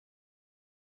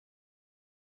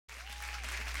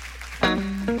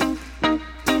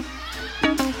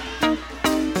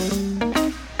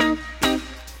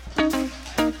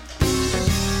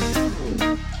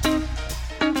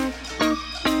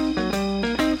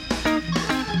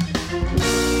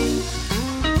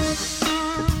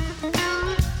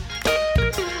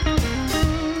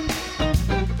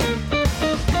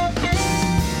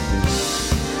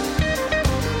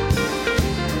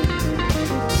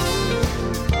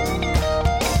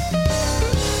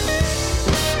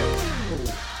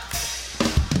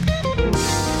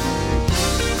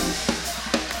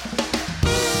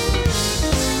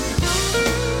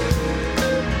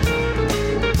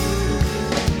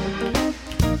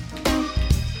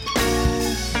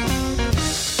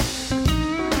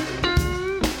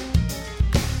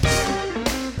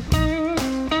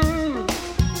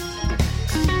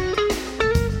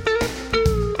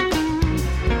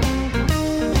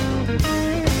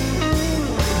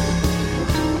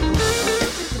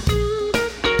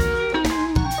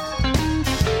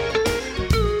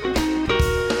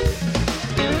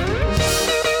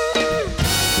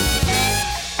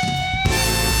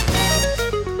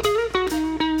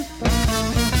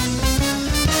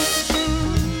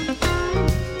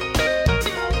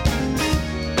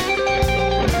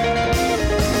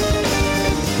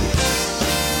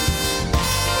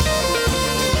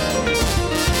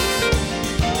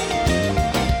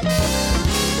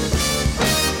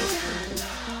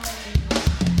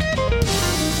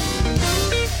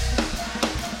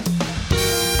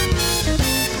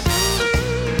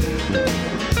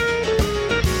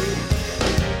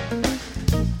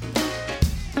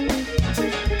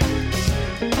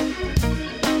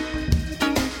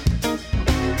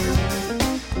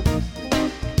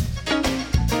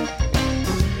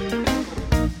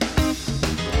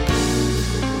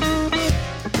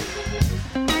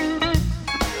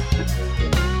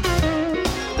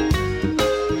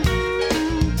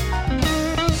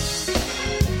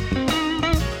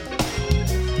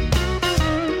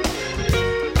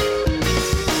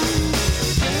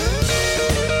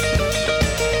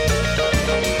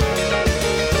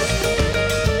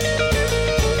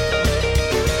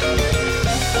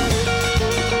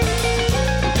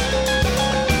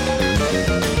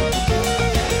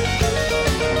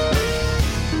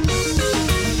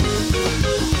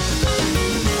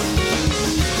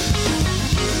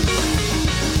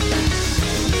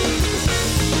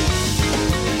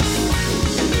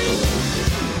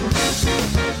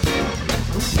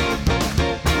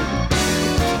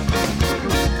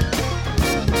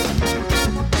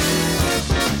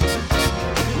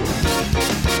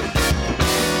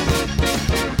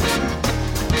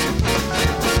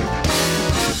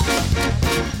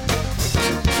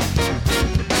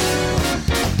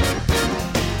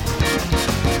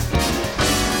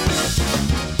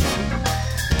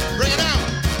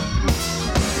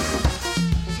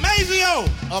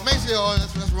Oh, Maceo,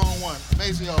 that's the wrong one.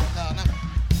 Maceo, no.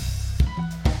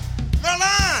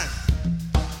 Maryland!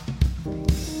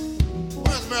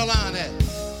 Where's Maryland at?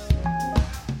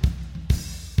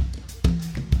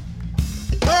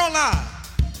 Maryland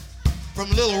from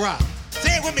Little Rock.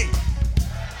 Say it with me.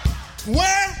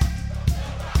 Where?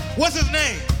 What's his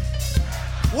name?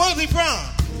 Where's he from?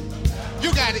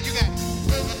 You got it.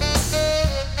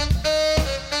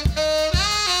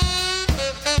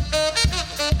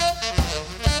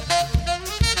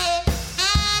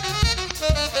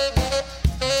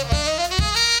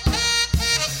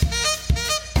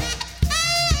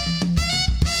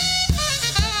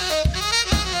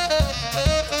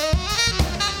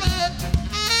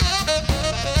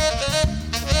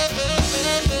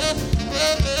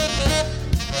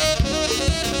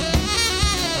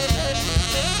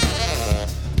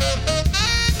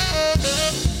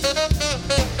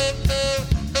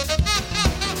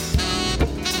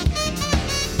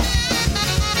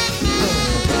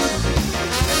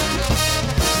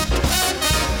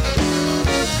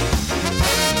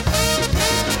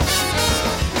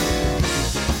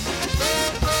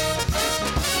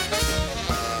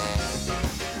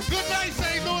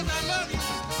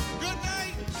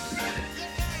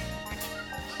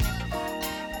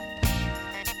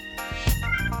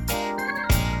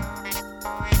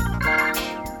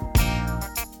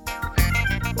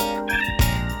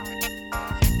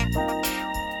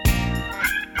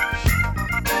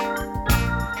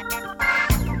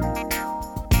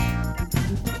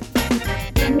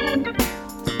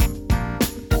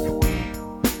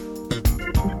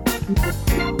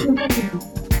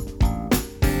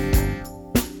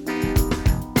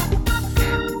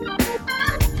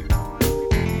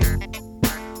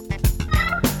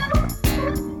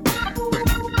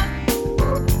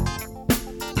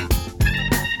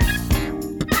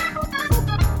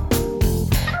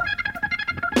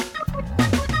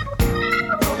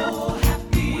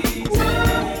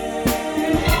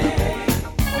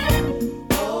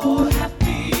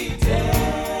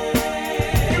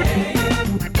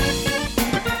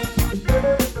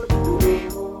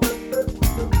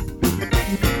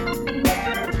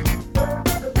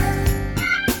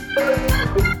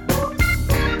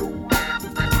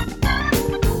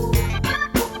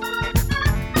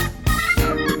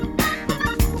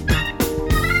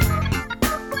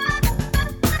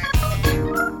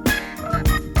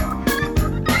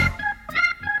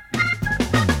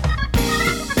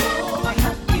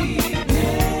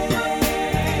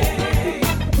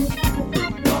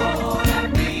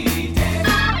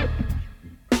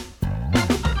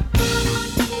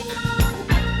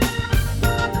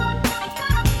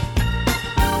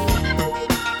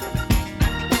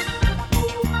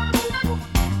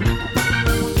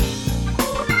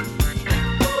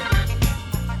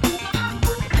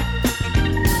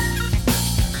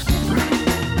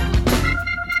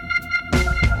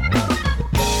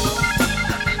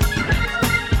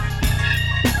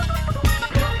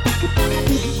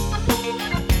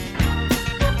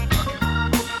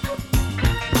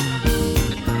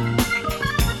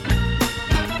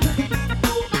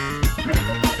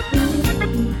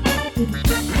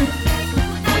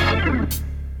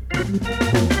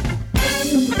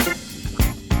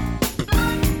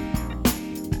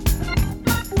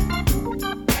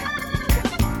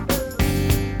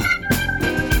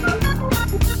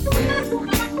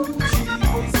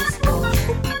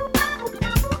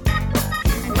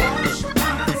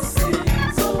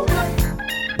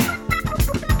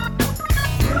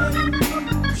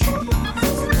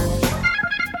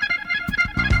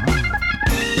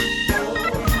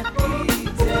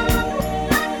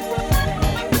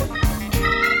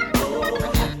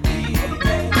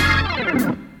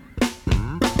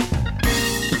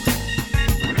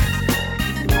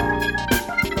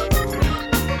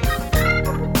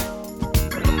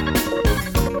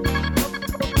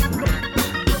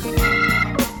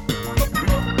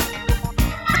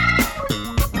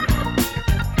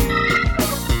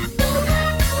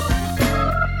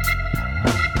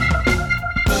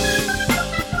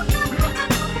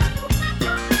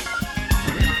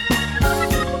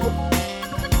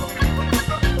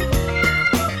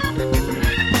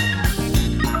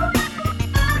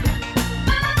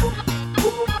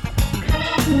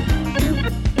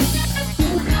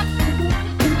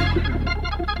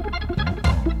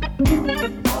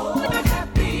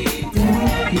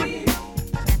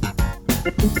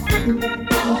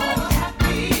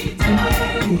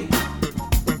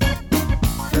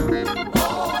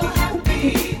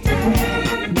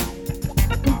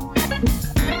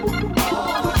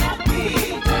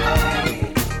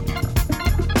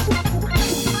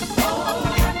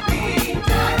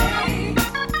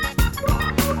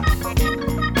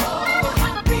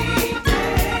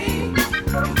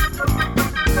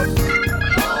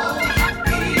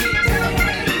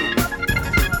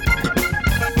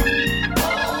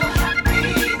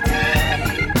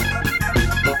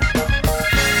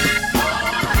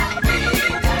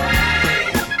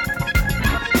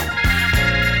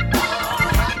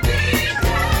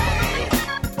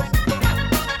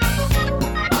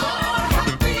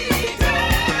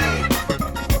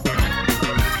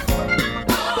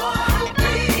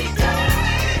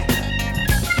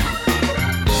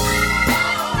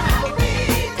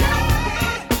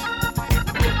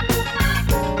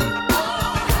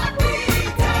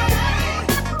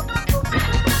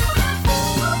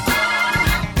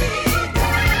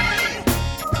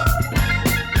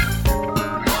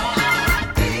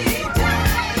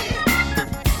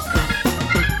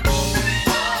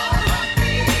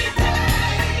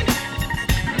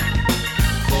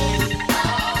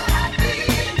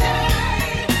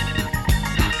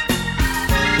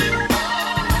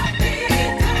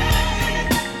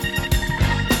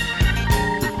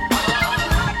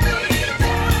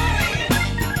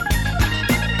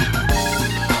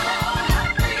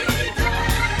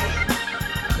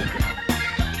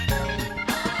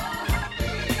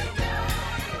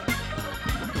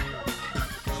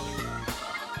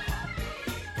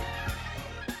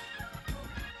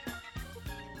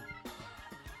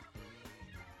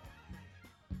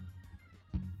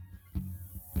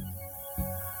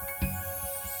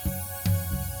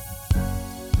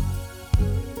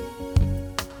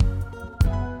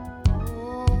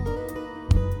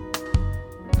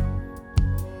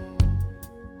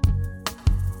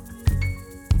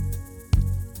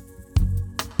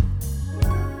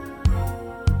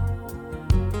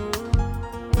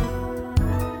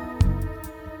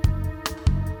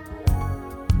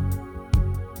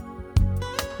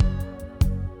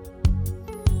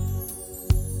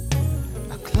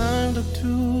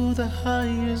 the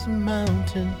highest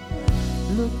mountain.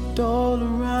 Looked all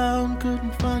around,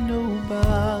 couldn't find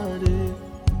nobody.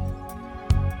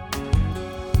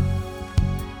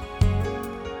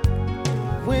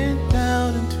 Went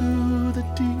down into the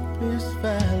deepest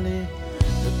valley.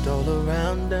 Looked all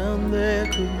around down there,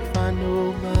 couldn't find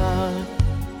nobody.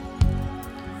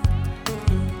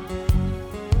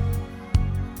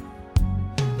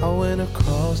 I went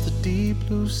across the deep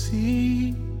blue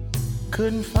sea.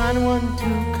 Couldn't find one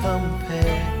to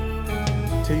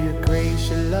compare to your grace,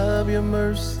 your love, your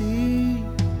mercy.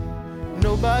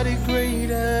 Nobody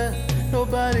greater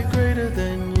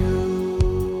than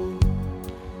you.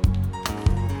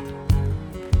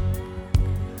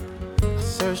 I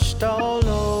searched all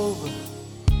over,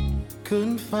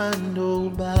 couldn't find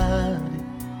nobody.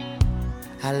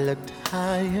 I looked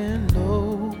high and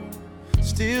low,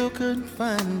 still couldn't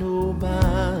find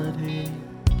nobody.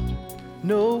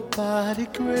 Nobody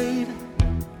greater,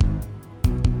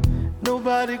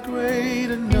 nobody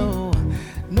greater, no,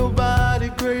 nobody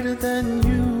greater than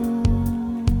you.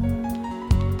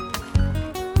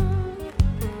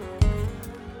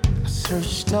 I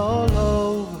searched all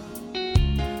over,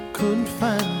 couldn't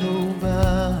find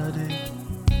nobody.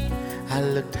 I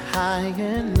looked high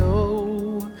and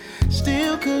low,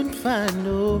 still couldn't find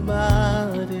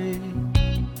nobody.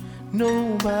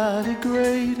 Nobody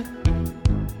greater,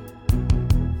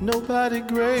 nobody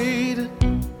greater,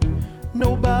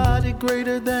 nobody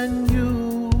greater than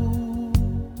you.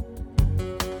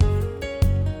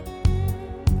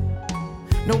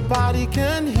 Nobody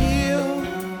can heal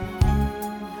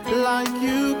like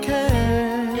you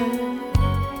can.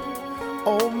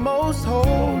 Oh, most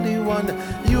holy one,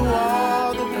 you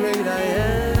are the great I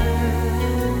am.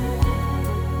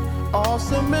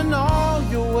 Awesome in all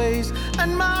your ways,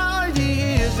 and mighty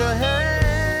is your hand.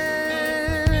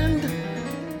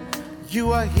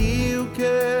 You are he who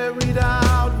carried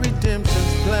out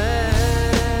redemption's plan.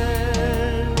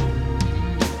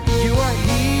 You are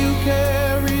he who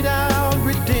carried out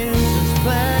redemption's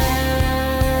plan.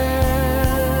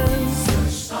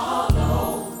 Searched all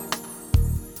over,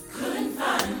 couldn't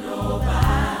find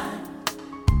nobody.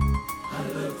 I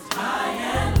looked high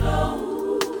and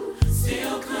low,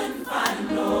 still couldn't find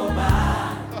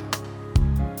nobody.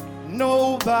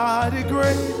 Nobody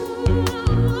great,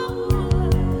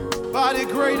 nobody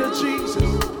greater, Jesus.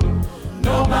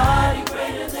 Nobody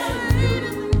greater than you.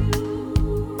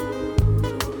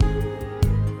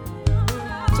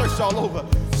 Searched all over,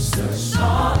 Searched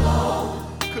all over,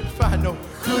 couldn't find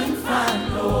couldn't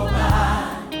find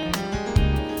nobody.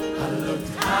 I looked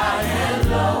high and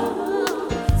low,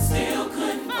 still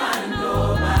couldn't find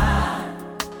nobody.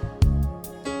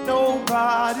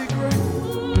 nobody great,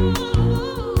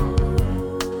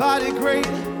 nobody great,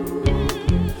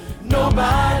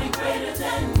 Nobody greater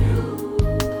than you.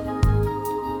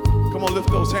 Come on, lift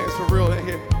those hands for real in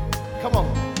here. Come on.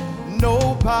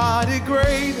 Nobody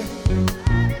greater,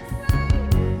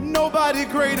 nobody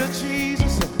greater,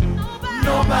 Jesus.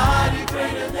 Nobody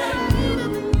greater than you.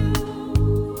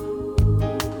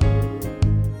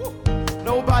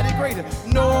 Nobody greater,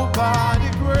 nobody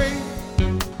great,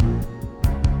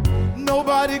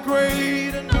 nobody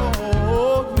greater, no.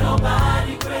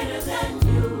 Nobody greater than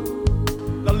you.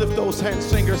 Now lift those hands,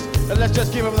 singers, and let's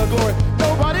just give him the glory.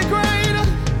 Nobody greater,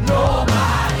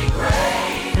 Nobody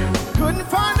greater. couldn't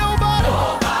find nobody,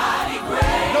 Nobody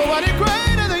greater. nobody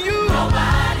greater than you.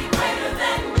 Nobody greater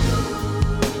than you.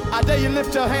 I dare you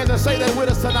lift your hands and say that with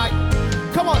us tonight.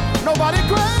 Come on, nobody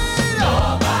greater,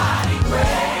 Nobody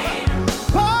greater.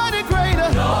 nobody greater,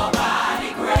 Nobody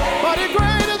greater. nobody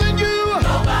greater than you.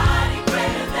 Nobody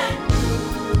greater than you.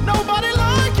 Nobody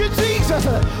like you, Jesus.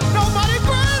 Nobody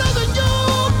greater than you,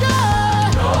 God.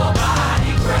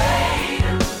 Nobody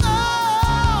greater. Oh,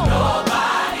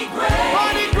 Nobody greater.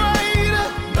 nobody greater.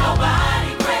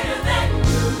 Nobody greater than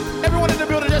you. Everyone in the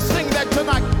building, just sing that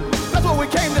tonight. That's what we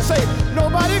came to say.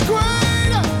 Nobody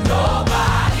greater.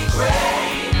 Nobody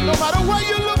greater. No matter where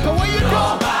you look or where you go,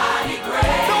 Nobody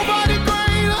greater.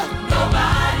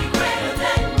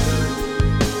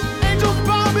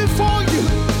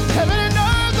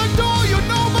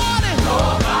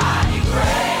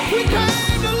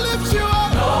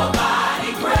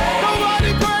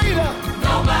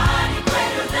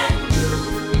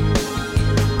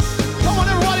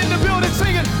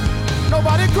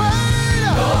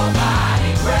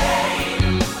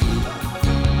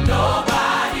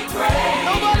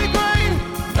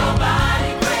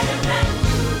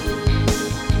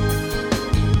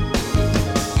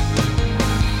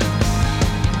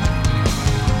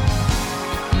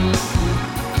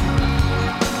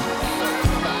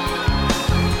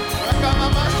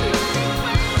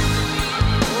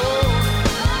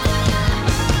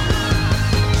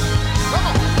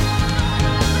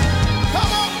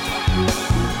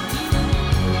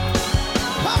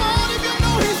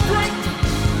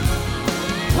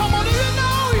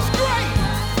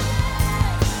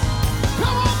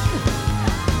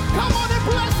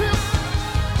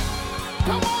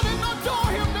 Come on and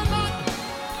adore him tonight.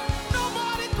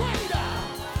 Nobody greater.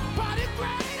 Nobody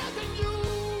greater than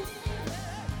you.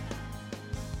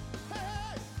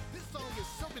 Hey, this song is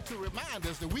simply to remind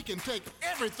us that we can take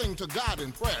everything to God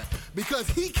in prayer because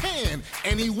he can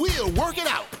and he will work it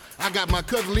out. I got my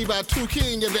cousin Levi Two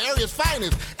King and the area's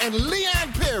finest and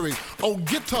Leon Perry on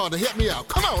guitar to help me out.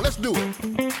 Come on, let's do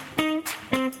it.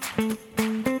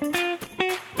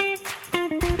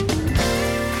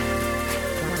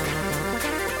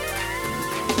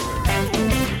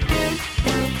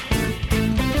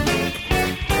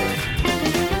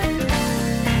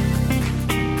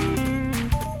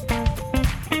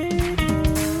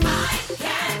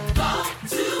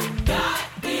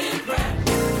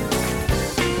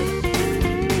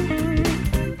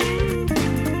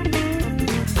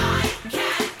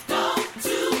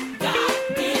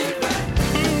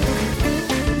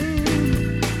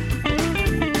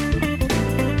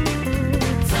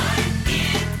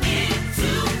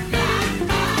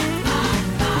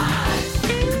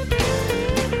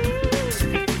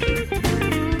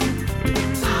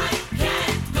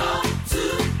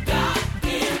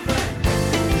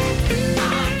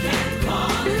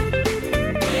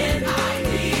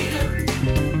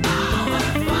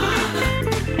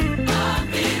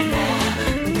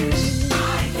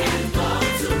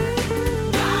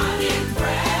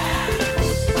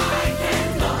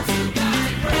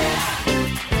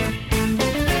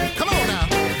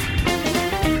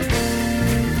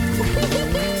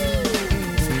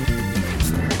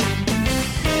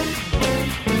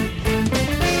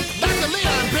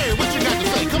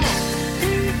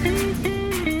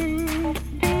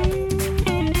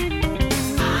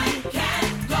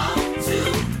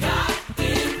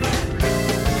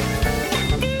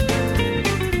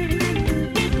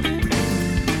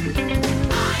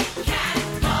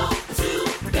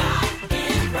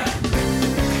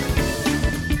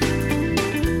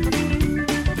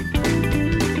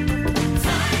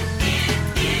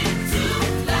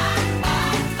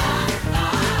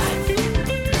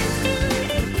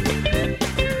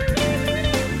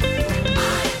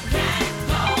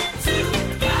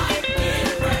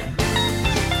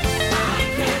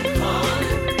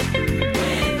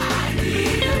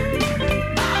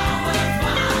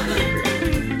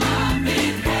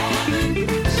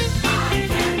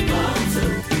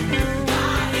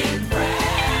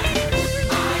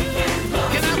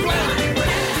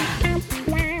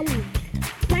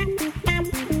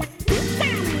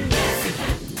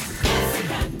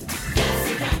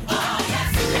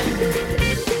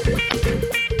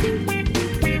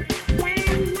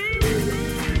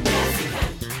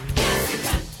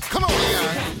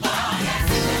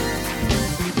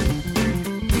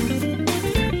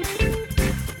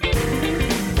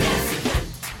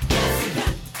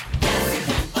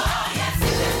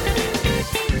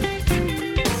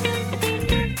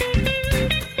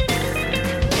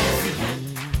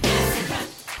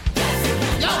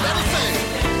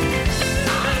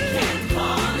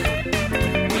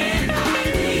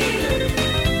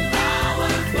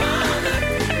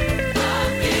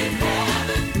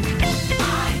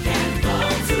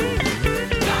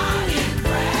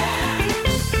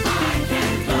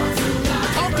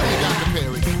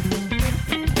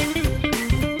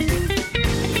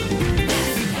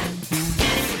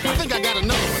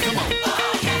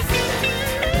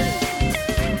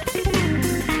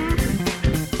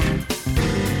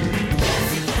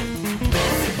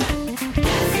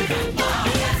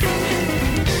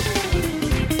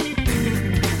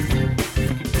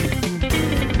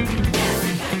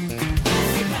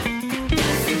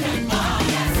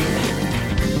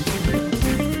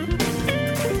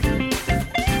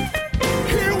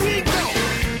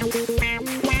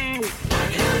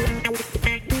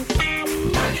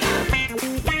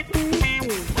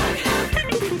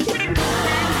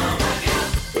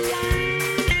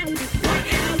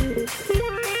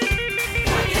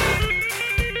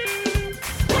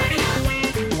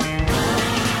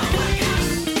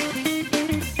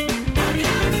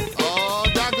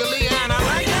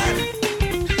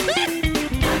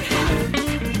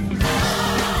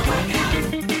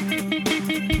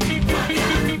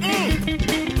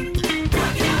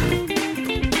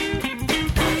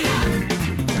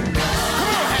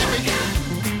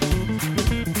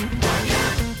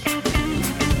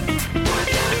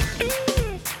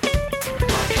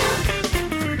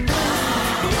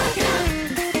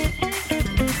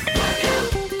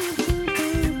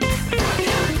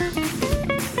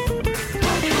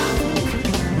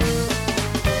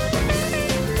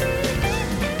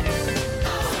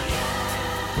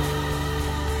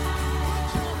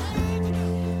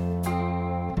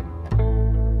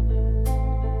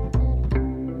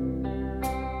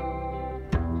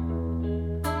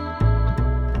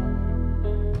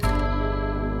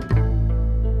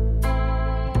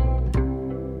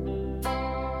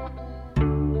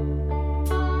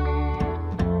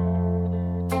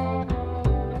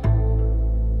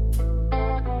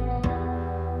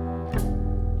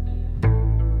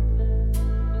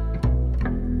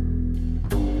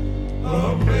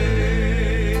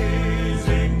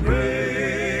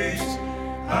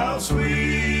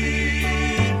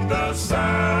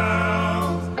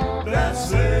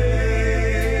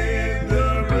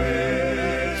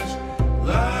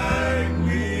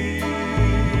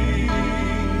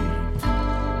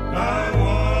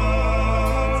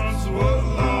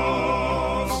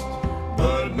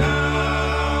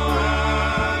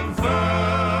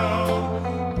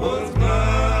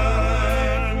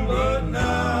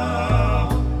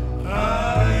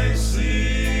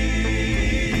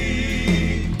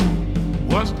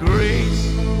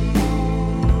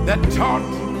 that taught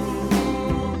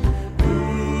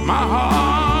my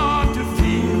heart to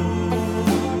feel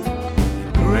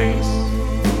grace,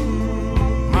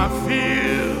 my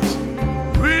fears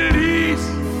release.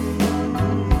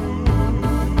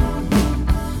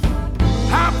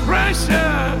 How precious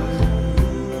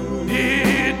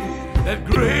did that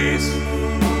grace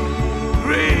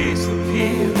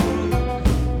appear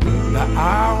the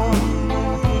hour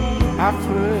I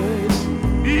first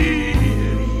believed.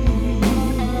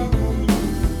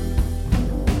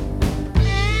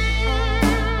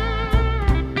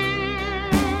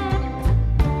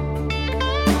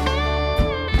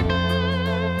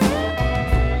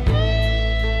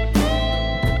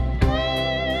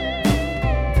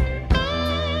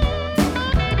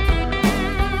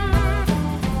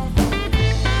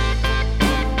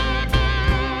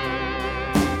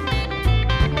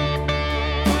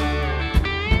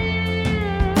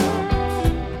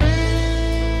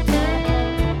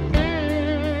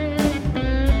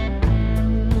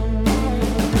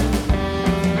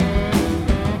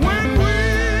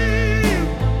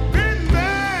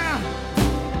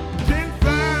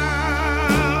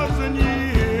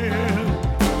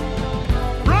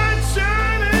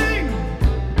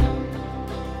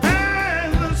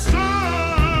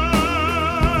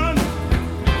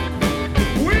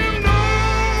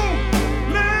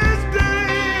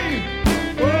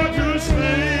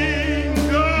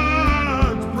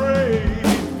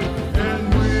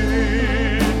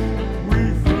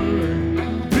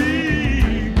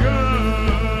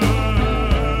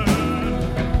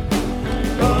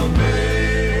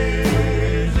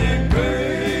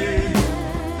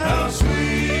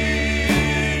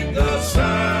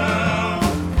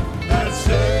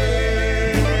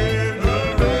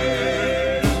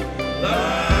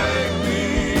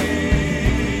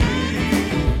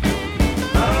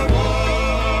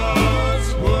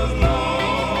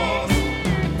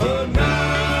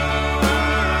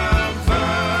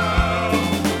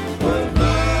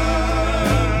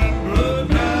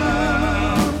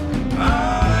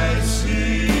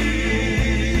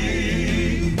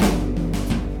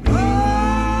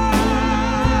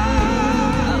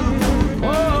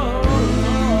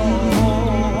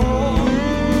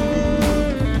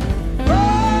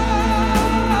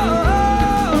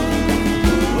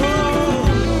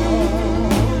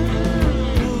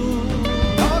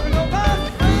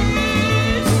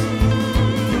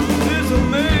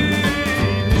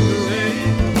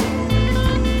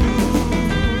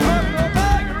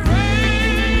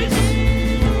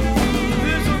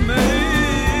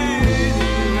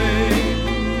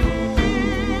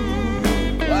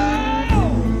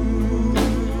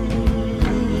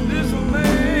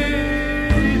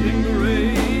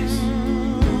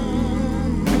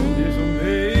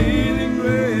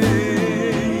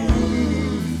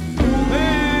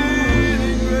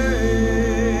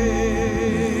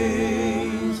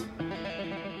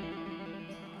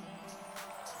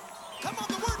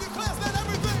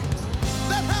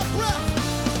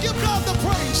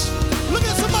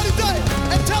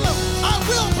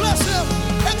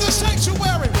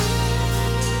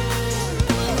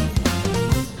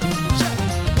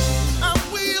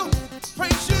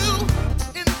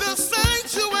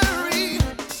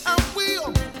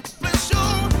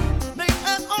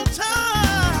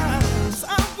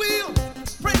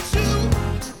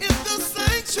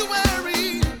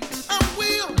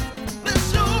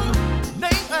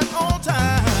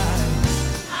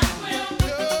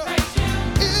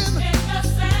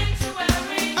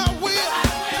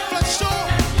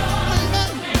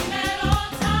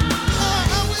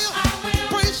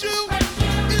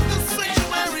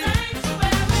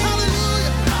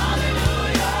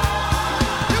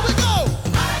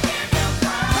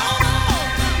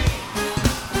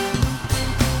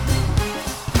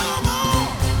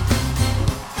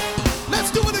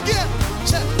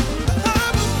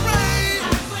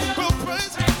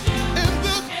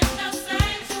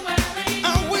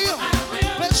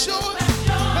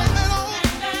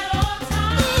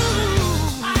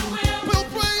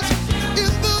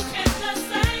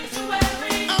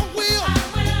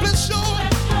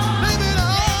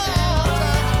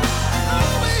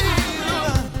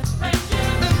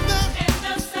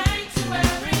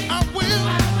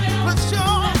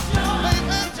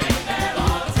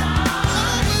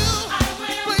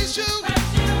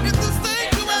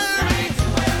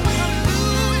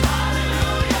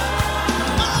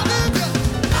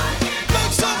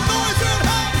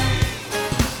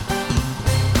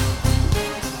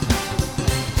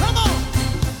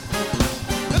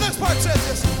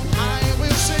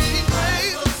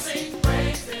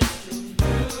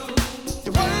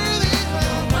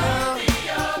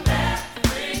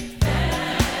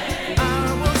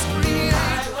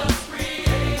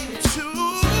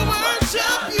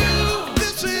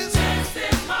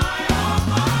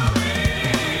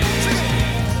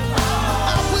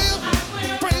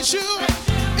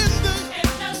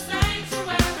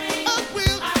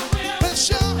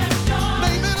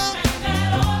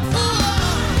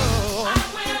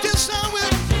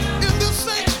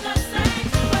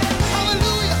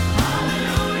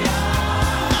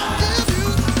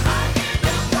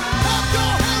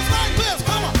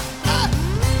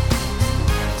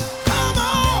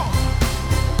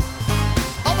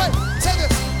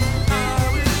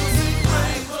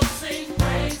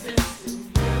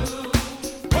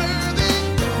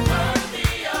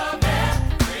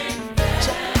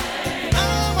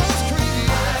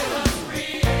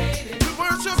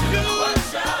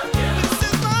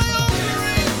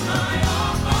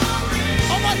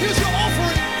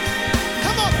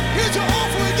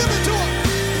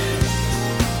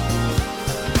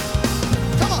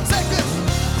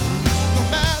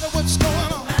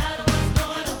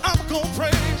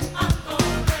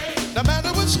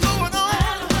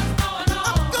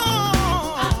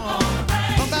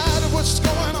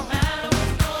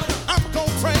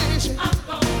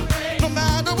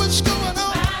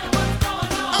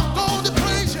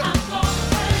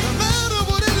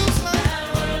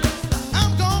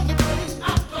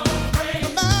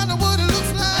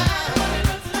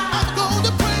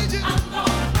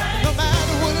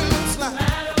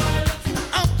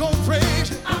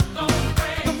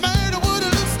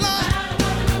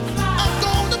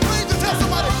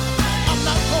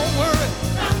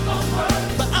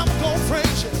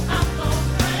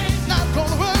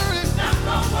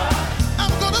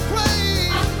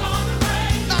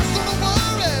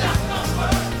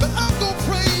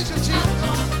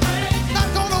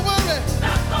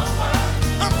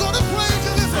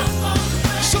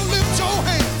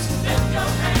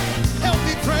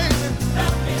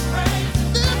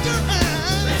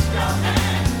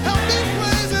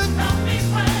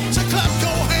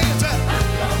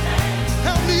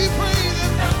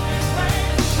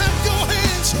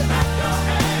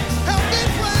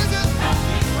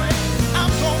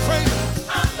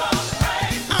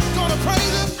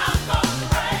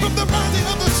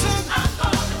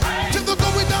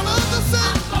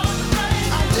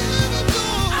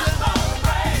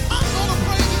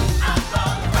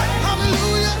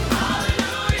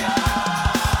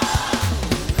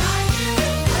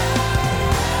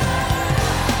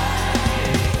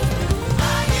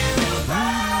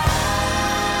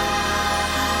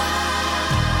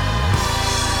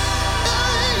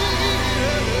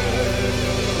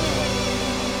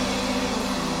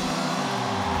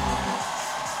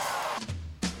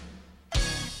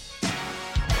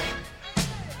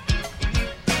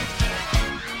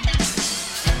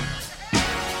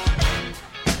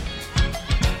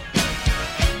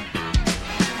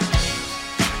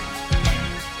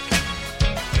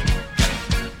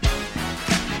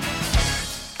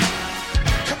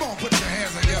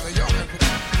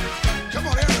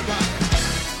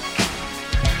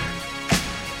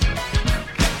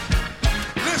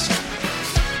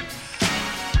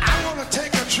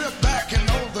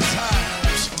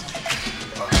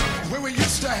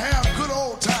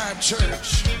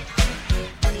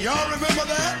 Y'all remember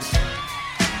that?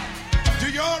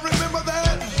 Do y'all remember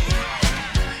that?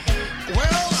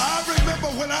 Well, I remember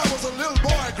when I was a little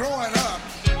boy growing up,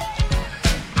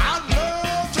 I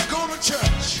loved to go to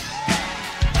church.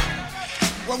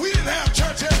 Well, we didn't have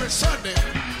church every Sunday,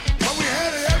 but we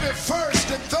had it every first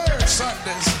and third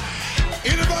Sundays.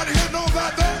 Anybody here know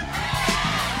about that?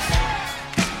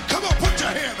 Come on, put your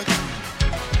hand together.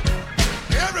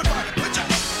 Everybody, put your,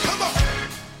 come on.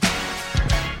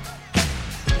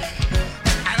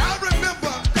 And I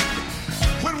remember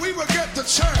when we would get to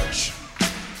church,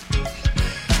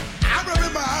 I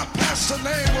remember our pastor's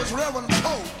name was Reverend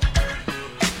Pope.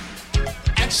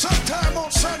 And sometime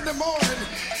on Sunday morning,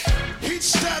 he'd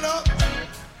stand up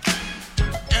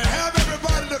and have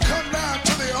everybody to come down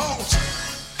to the altar.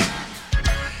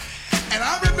 And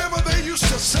I remember they used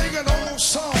to sing an old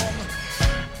song,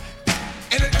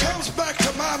 and it comes back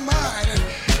to my mind.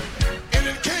 And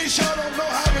in case y'all don't know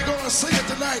how we're gonna sing it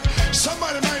tonight,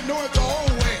 somebody might know it the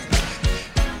old way.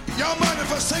 Y'all mind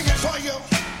if I sing it for you?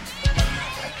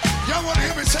 Y'all wanna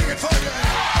hear me sing it for you?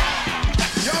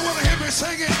 Y'all wanna hear me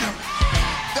sing it?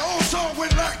 The old song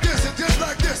went like this, and just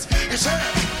like this. It said,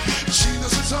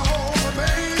 Jesus is on the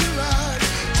main line,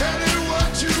 tell him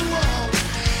what you want.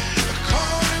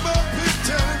 Call him up and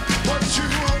tell him what you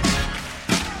want.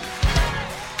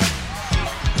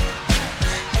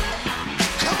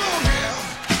 Come on here.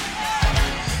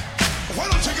 Why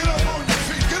don't you get up on your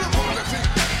feet? Get up on your feet.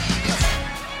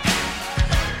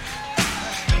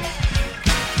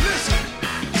 Listen,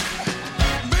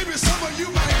 maybe some of you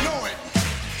might know it.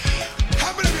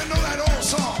 How many of you know that old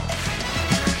song?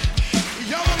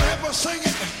 Y'all wanna help us sing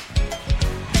it?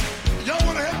 Y'all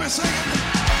wanna help me sing it?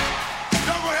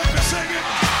 Y'all gonna help me sing it?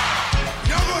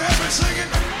 Y'all gonna help me sing it?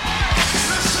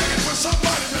 Let's sing it for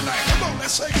somebody tonight. Come on,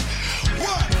 let's sing it. 1,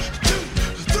 2,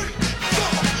 3,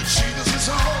 4. Jesus is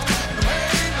on the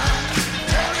main line.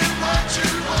 Tell him what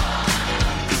you want.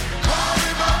 Call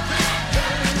him up and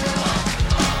tell him what.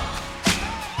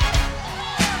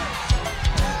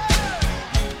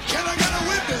 Can I get a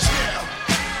witness here?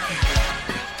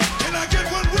 Can I get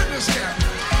one witness here?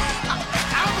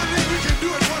 I believe we can do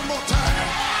it one more time.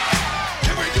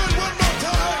 Can we do it one more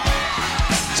time?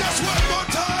 Just one more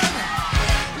time.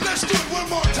 Let's do it one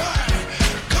more time.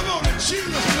 Come on, and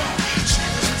Jesus is on.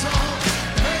 Jesus is on.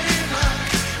 Main line.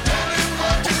 Tell him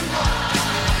what you want.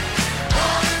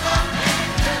 Call him up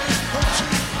and tell him what you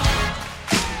want.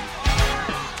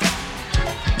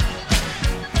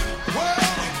 Well,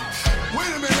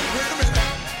 wait a minute.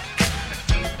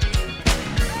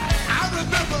 I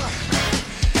remember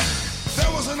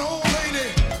there was an old lady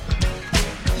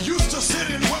used to sit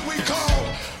in what we call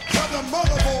where the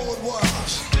motherboard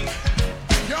was.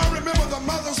 Y'all remember the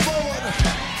mother's board?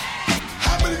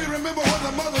 How many of you remember what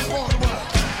the mother's board was?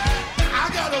 I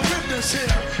got a witness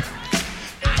here.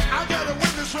 I got a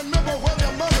witness remember where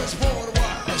the mother's board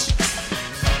was.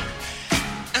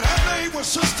 And her name was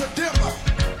Sister Dimmer.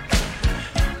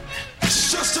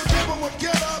 Sister Dimmer would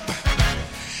get up,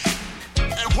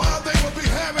 and while they would be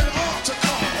having altar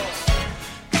call,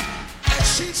 and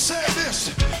she said this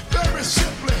very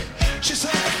simply. She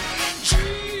said,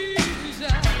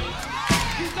 Jesus,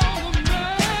 he's on the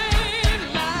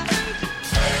main line.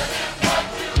 Tell him what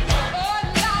you want. Oh,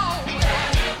 Lord.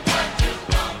 Tell him what you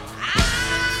want. I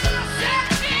said,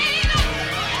 Jesus,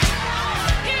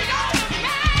 he's on the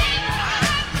main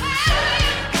line. Tell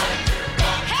him what you want.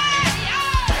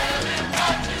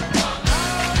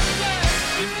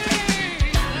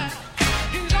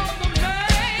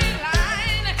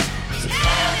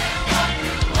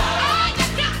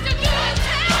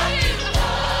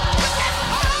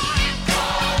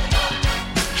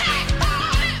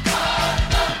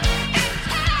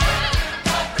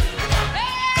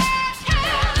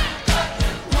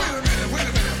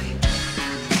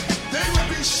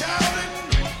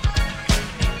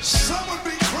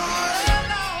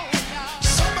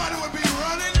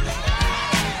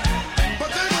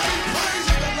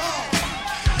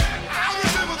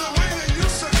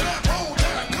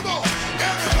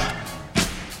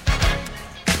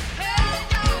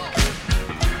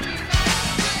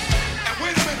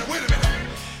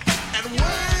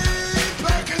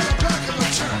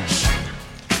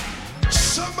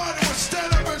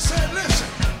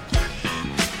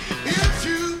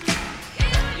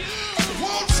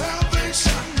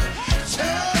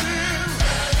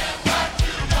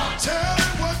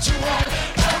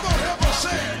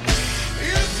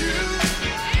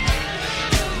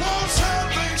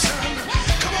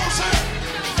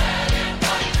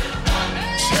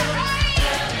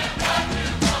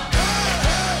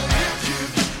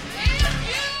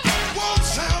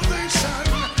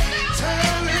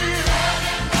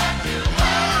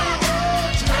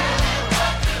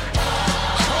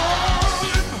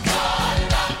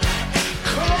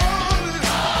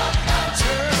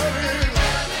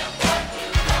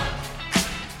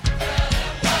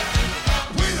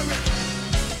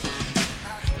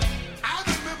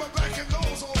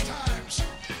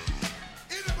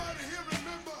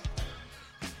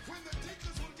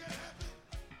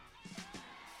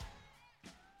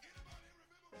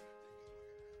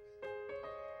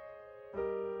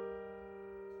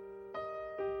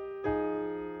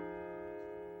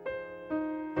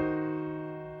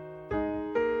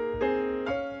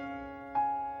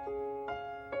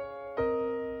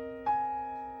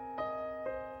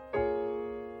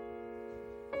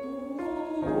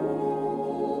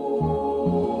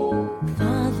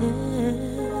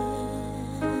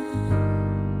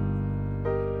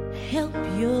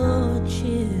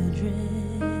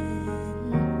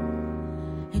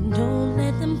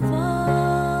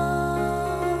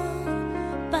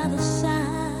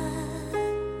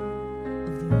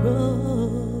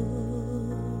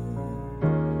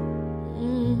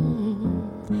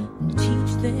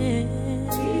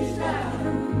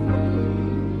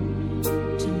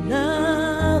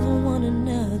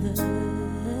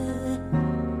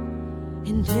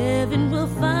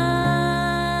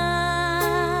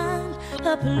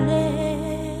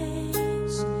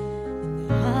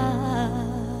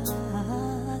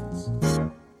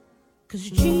 'Cause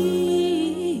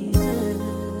Jesus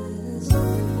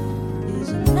is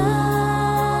love.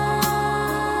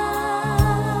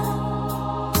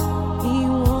 He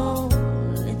won't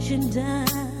let you down.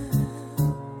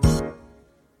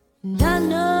 And I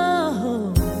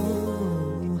know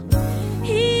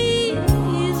He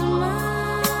is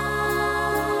mine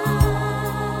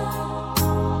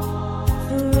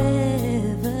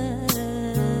forever.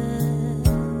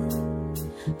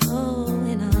 Oh,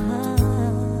 in our heart.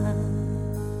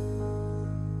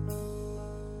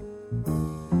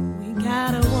 We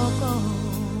gotta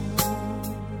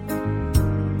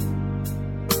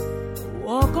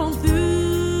walk on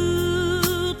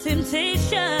through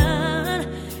temptation,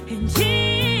 and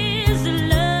His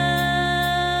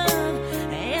love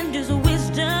and His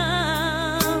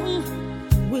wisdom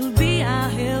will be our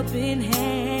helping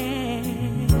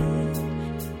hand.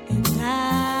 And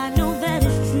I know that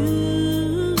is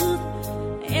truth,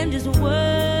 and His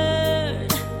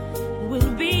word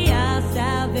will be our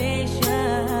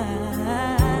salvation,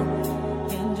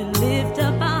 and to lift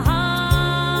up our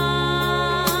hearts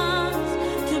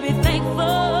to be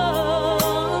thankful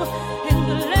and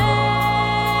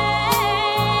glad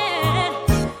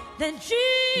that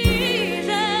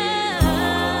Jesus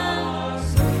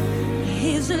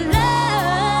is love.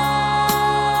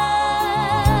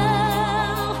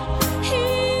 He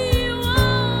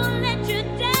won't let you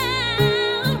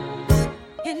down.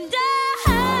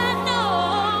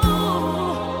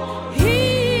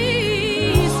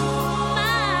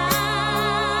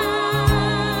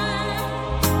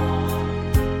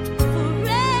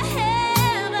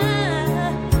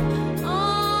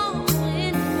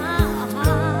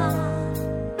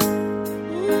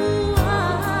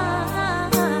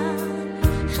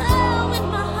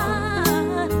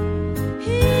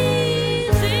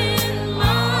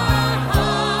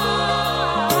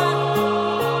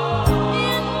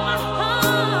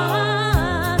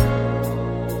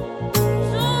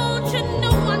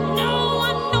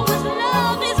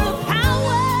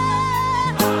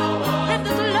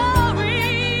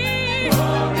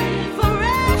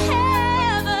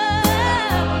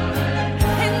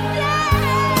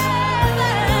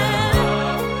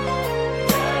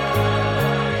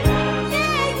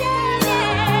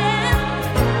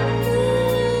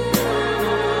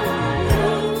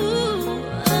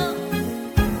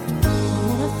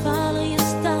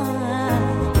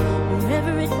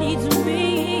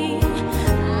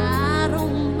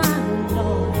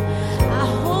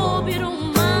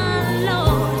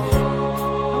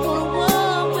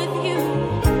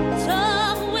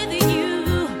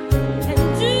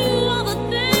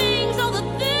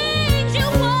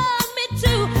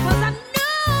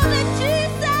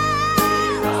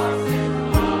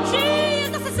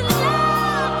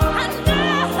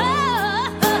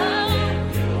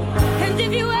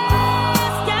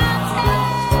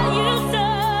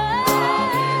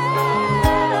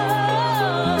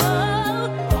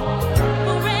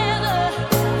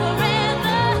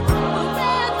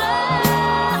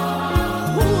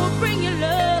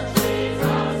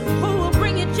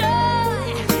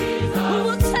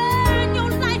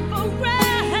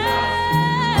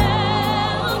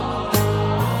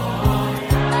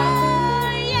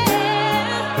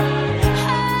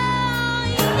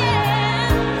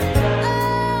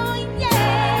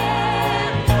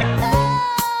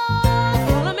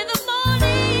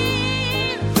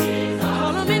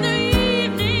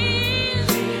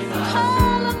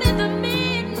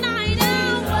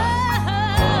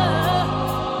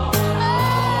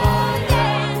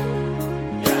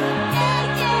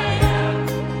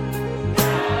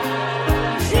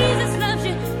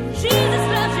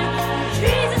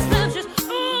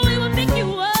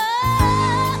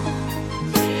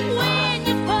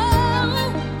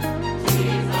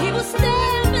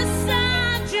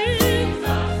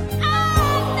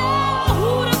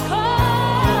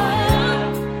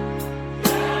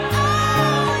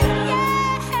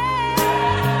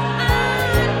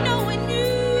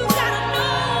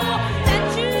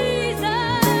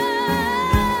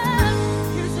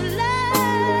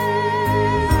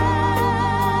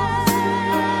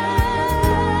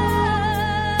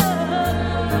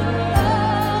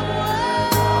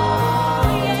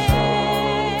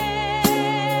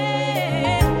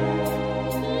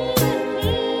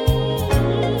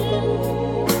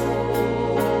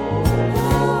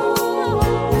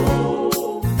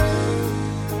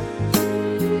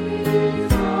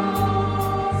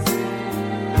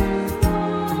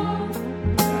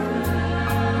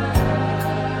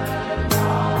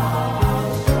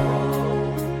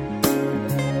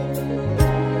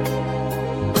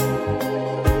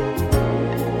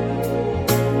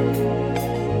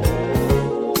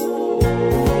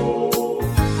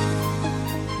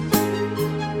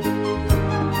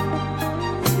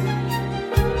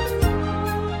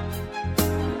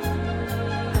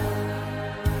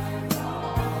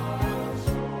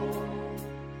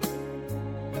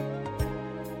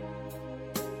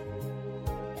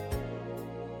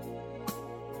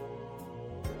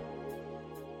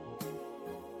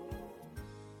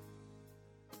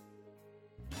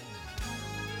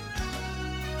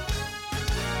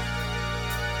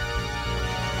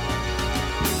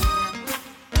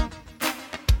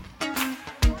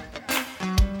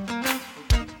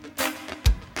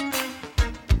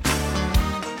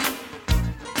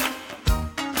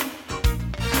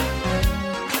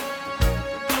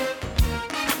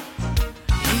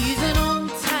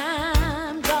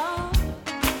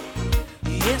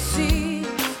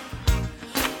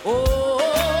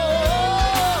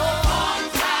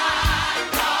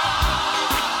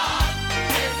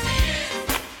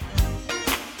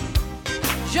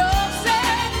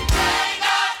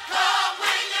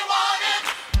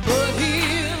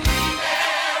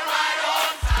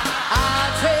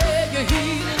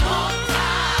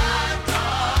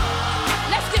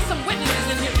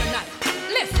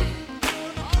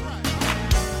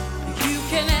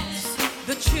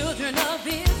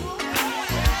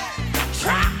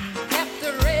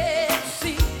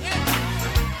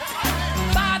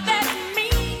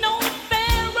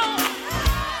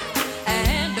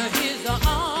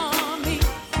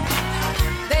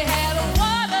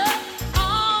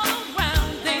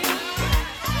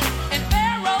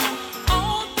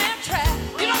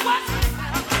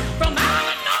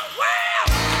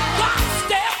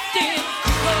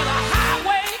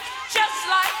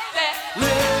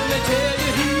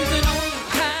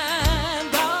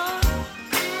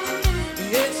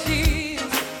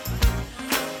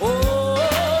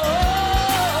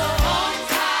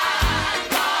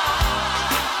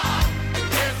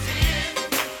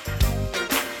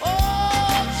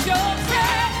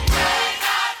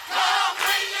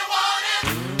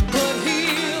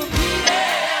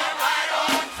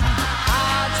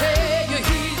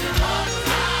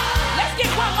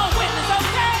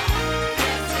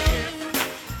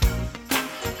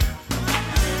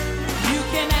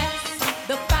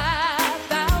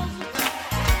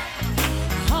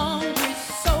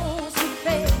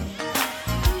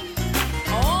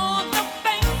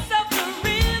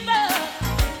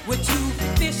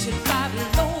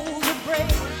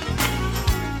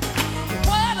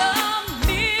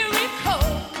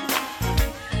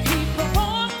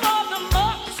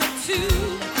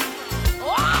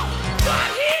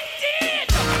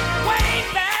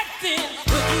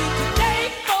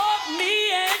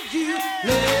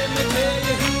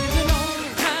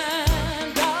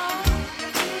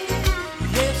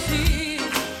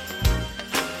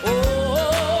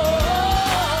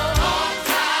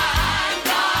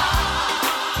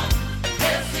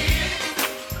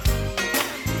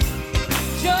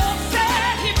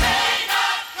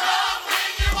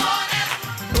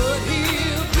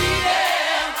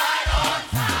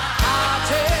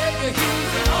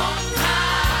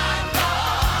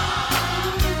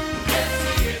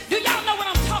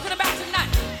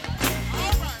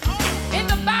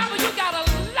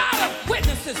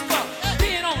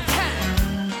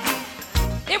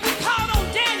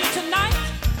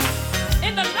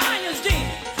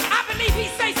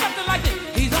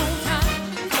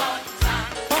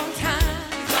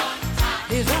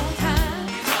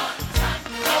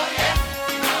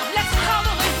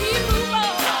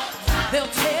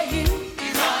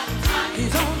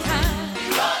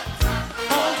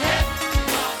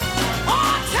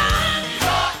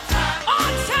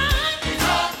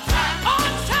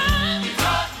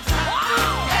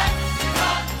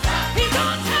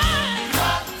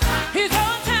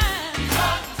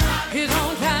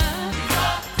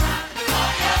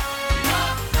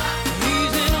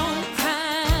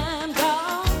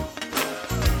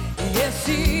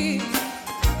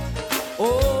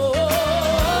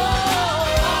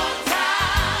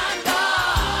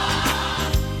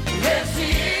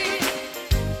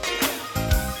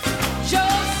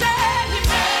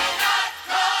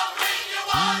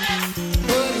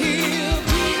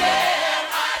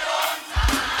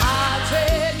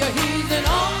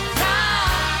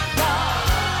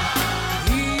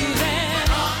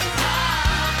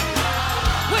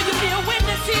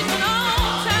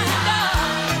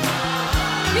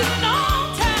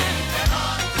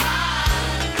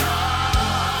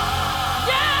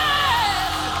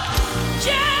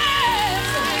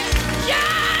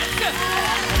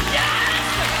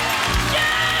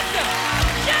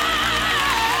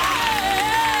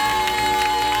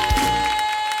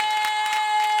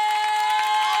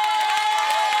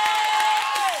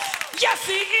 Yes,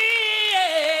 he is.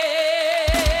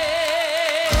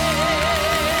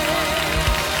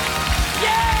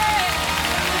 Yeah.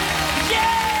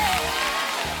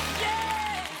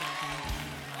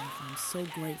 I'm so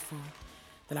grateful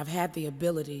that I've had the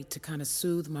ability to kind of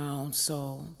soothe my own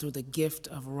soul through the gift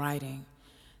of writing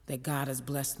that God has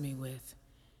blessed me with.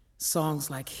 Songs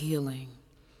like Healing.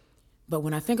 But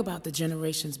when I think about the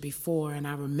generations before and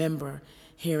I remember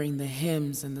hearing the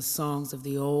hymns and the songs of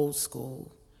the old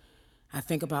school, I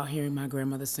think about hearing my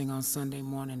grandmother sing on Sunday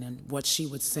morning and what she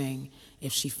would sing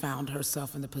if she found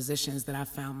herself in the positions that I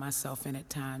found myself in at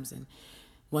times. And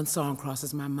one song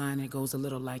crosses my mind and it goes a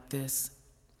little like this.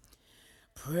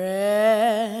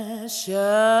 Precious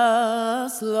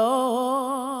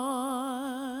Lord,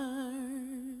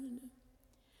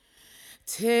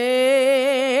 take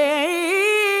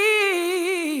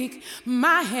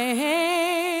my hand,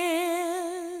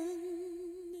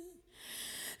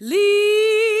 lead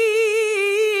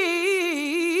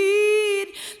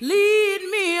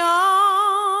me on,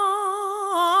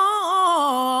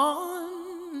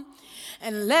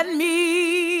 and let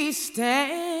me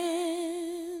stand.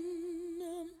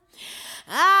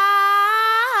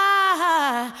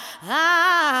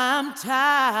 I'm tired.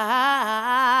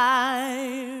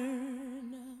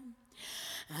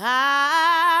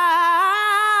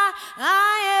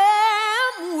 I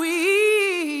am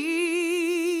weak,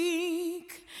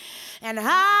 and I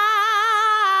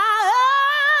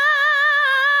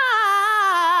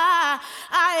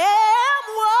am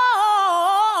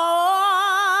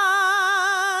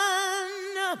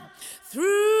worn through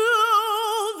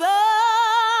the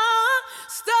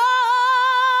storms,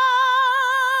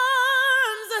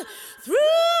 through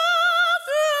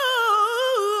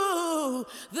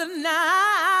the night.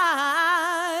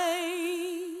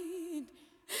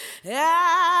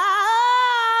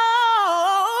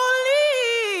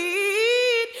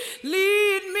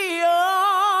 Lead me on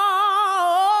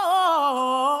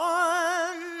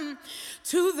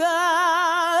to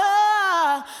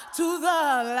the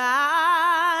light.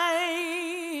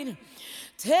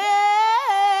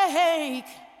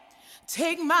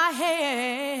 Take my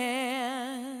hand,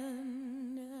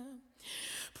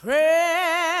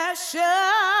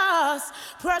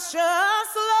 precious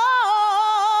Lord,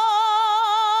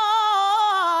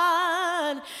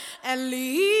 and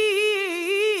lead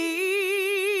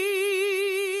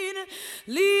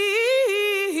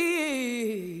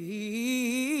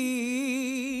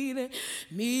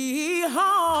me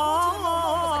home.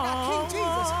 King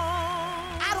Jesus,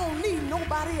 I don't need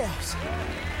nobody else.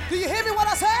 Do you hear me what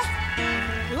I say?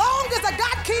 Long as I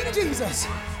got King Jesus,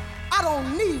 I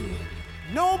don't need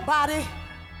nobody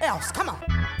else. Come on.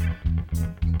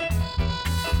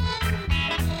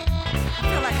 I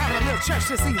feel like having a little church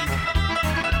this evening.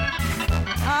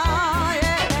 Oh,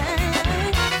 yeah.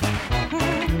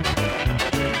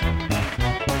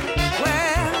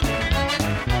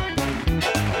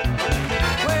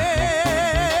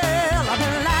 Well, I've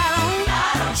been lied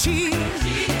on. She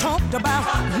talked about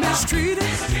mistreated.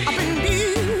 I've been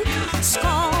beat,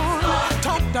 scorned,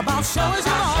 talked about showing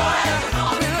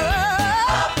I've been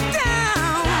up,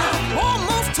 down,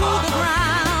 almost to the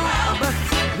ground. But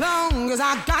long as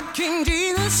I got King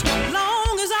Jesus,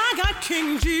 long as I got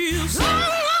King Jesus, long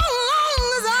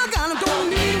as I got him, don't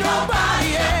need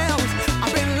nobody else.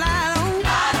 I've been lied on,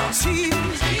 cheated,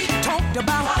 talked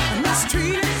about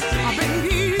mistreated. I've been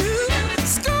beat,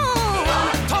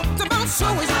 scorned, talked about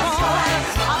showing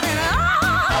I've been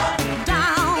up,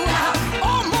 down,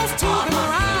 almost to the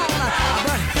ground.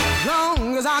 But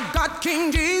long as I got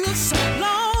King Jesus,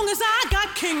 long as I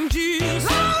got King Jesus,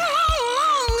 long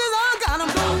as I got him,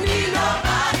 don't need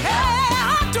nobody. Hey,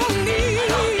 I don't need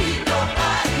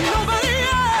nobody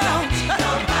else.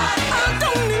 I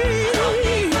don't need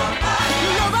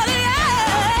nobody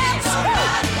else.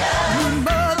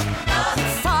 Mother,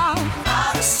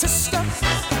 father, sister,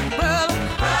 brother,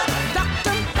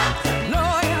 doctor,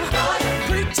 lawyer,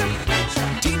 preacher,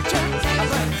 teacher.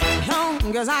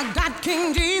 Long as I got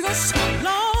King Jesus,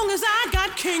 long as I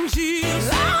got King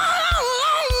Jesus, long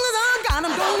as I got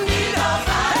him, don't need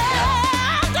nobody.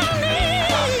 I don't need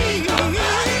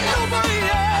nobody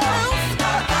else.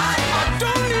 I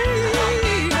don't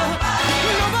need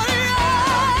nobody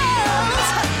else.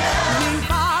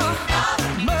 Father,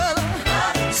 mother,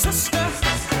 sister,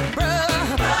 brother,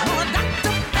 no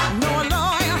doctor, no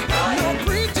lawyer, no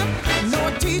preacher, no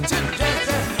teacher.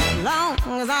 Long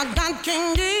as I got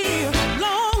King Jesus,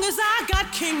 long as I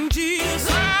got King Jesus,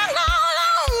 long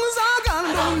as I got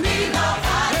him, don't need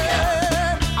nobody.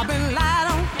 I've been lied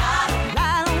on,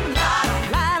 lied on,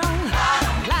 lied on,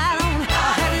 lied on.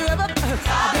 Have you ever?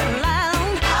 I've been lied on.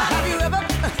 Have you ever?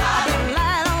 I've been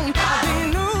lied on. I've been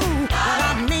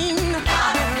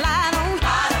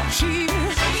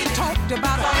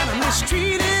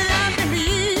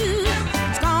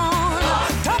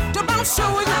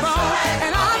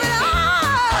And I'll be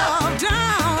all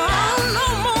down, no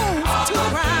more to the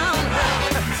ground.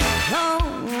 Long,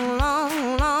 long,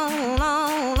 long,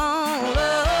 long, long,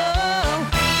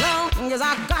 long as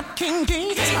I got King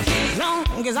Jesus,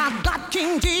 long as I got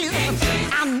King Jesus,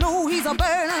 I know he's a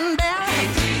burden bearer.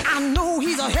 I know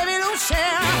he's a heavy load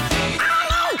share. I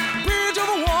know bridge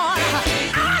over water.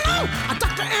 I know a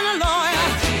doctor and a lawyer.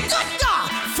 Good God,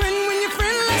 friend when you're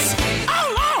friendless. Oh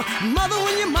Lord, mother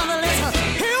when you're motherless.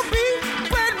 He'll be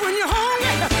bread when you're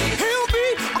hungry. He'll be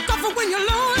a comfort when you're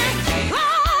lonely.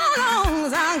 Long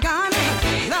as I got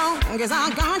him, long as I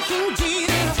got King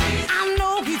Jesus, I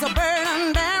know he's a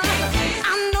burden bearer.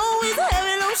 I know he's a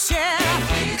heavy load share.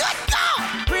 Good God,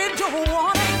 bridge over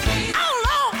water. Oh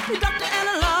Lord, doctor and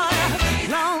a lawyer.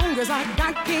 Long as I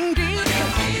got King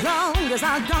Jesus, long as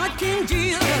I got King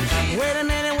Jesus. Wait a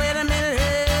minute, wait a minute.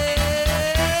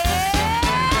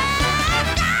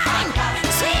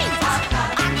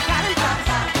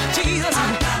 Jesus,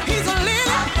 he's a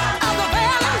lily of the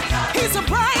valley. He's a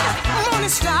bright morning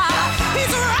star.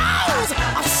 He's a rose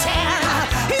of Sharon.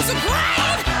 He's a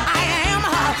great I am.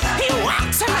 He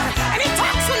walks in and he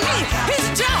talks with me. He's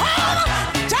Jehovah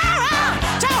Jireh,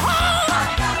 Jehovah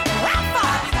Rapha,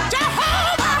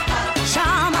 Jehovah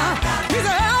Shammah. He's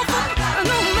an Alpha and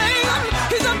Omega.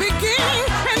 He's the beginning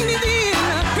and the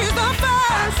end. He's the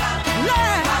first,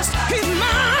 last. He's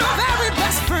my very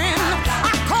best friend.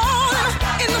 I call him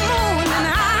in the morning.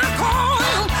 I call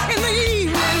him in the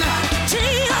evening.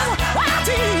 Jesus, why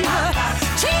Jesus?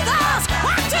 Jesus,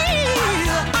 why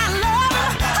Jesus? I love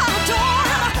him. I adore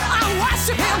him. I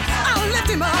worship him. I lift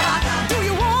him up. Do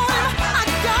you want him? I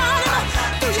got him.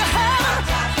 Do you have him?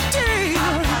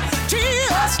 Jesus,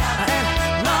 Jesus. And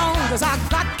long as I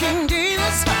got King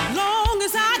Jesus, long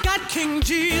as I got King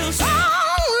Jesus,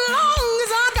 long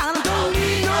as I got him, don't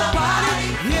need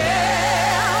nobody.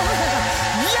 Yeah,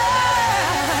 yeah,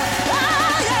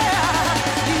 ah, yeah,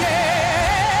 yeah,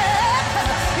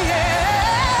 yeah,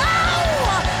 oh,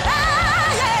 ah,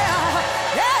 yeah,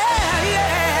 yeah,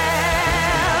 yeah,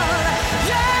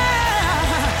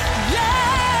 yeah, yeah,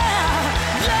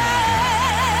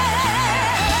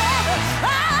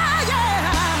 ah, yeah.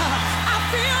 I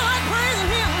feel like praising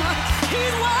him.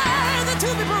 He's worthy to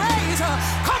be praised.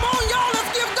 Come on, y'all,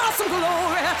 let's give God some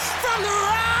glory. From the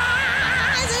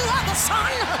rising of the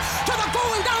sun to the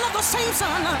going down of the same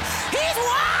sun. He's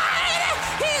worthy.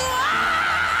 He's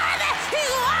worthy.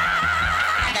 He's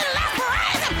worthy. Let's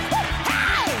praise him.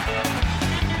 Hey!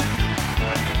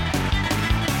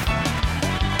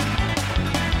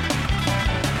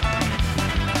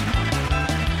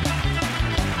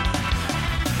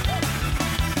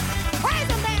 Praise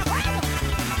him, man. Praise him.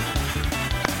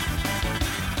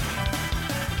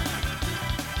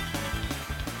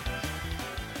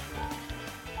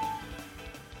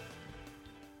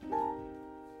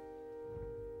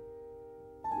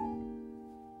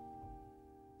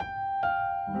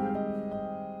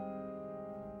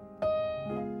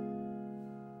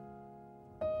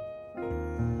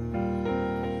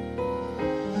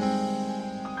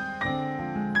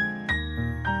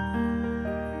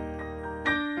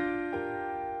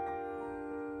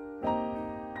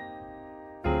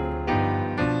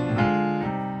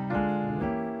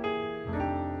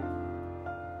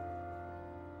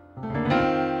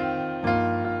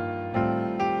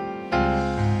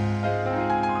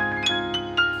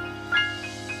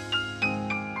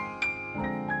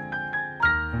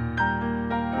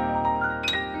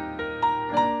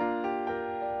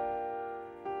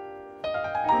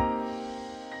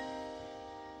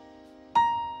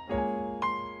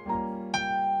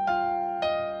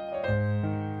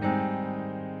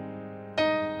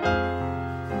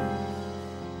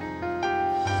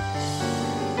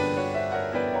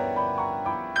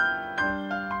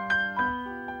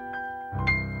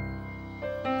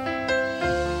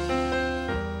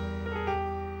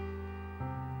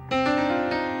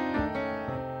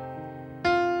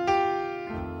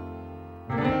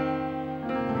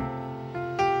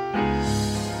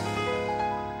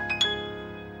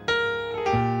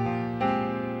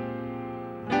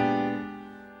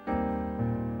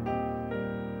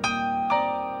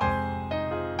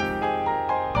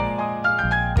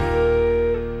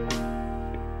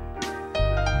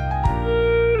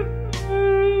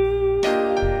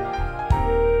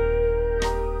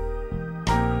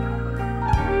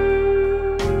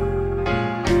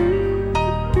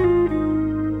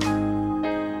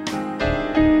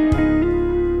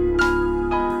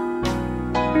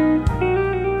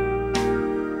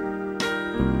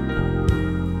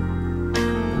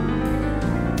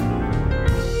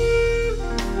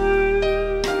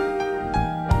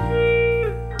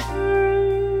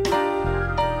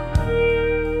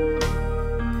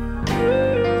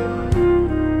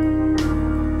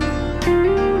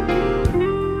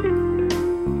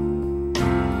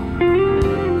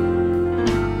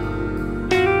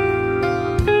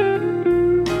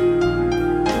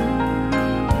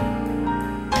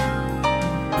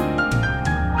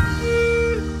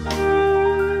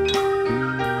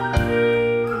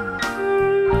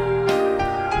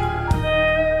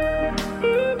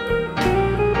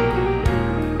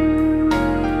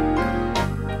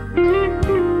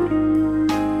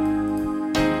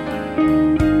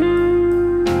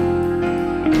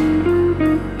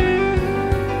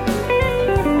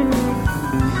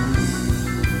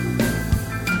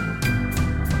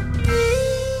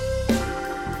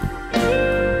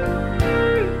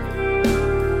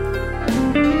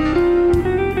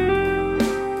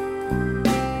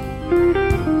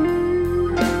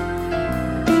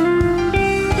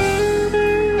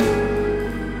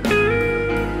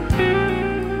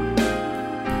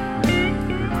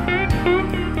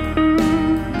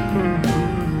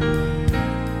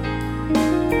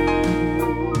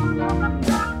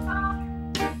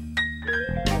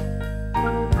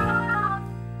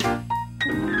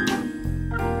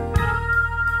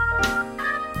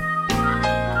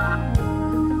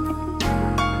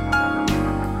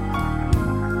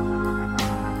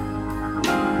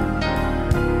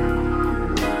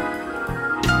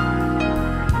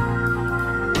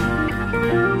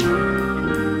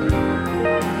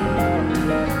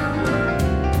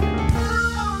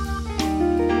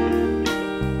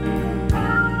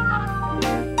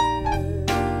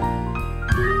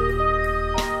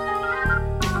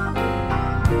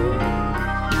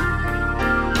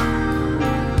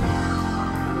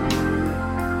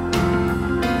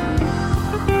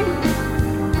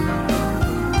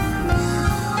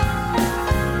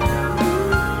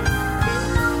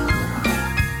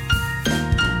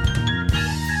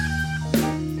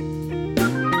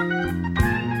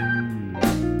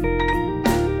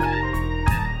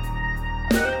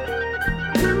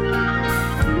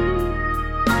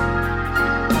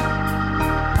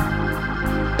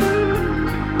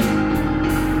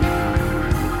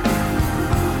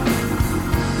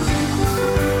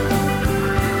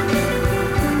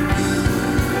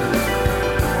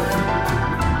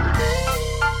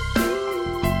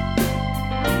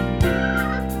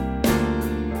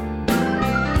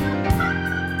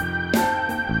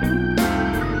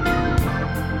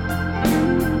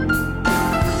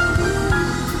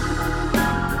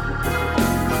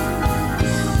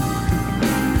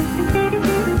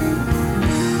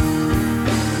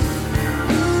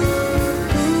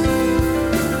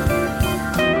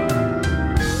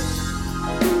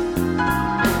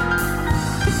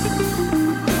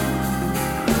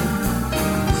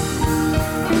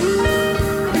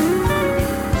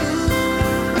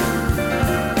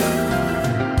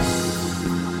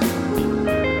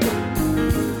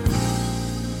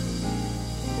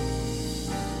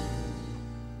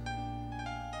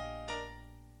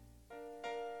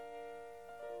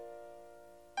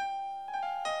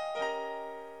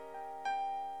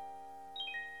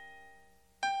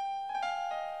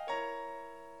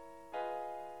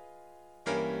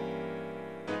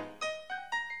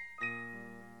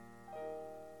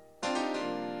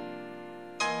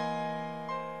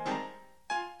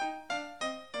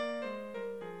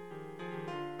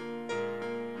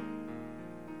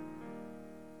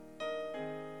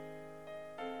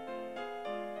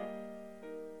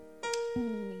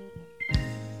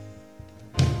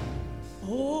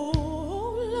 Oh.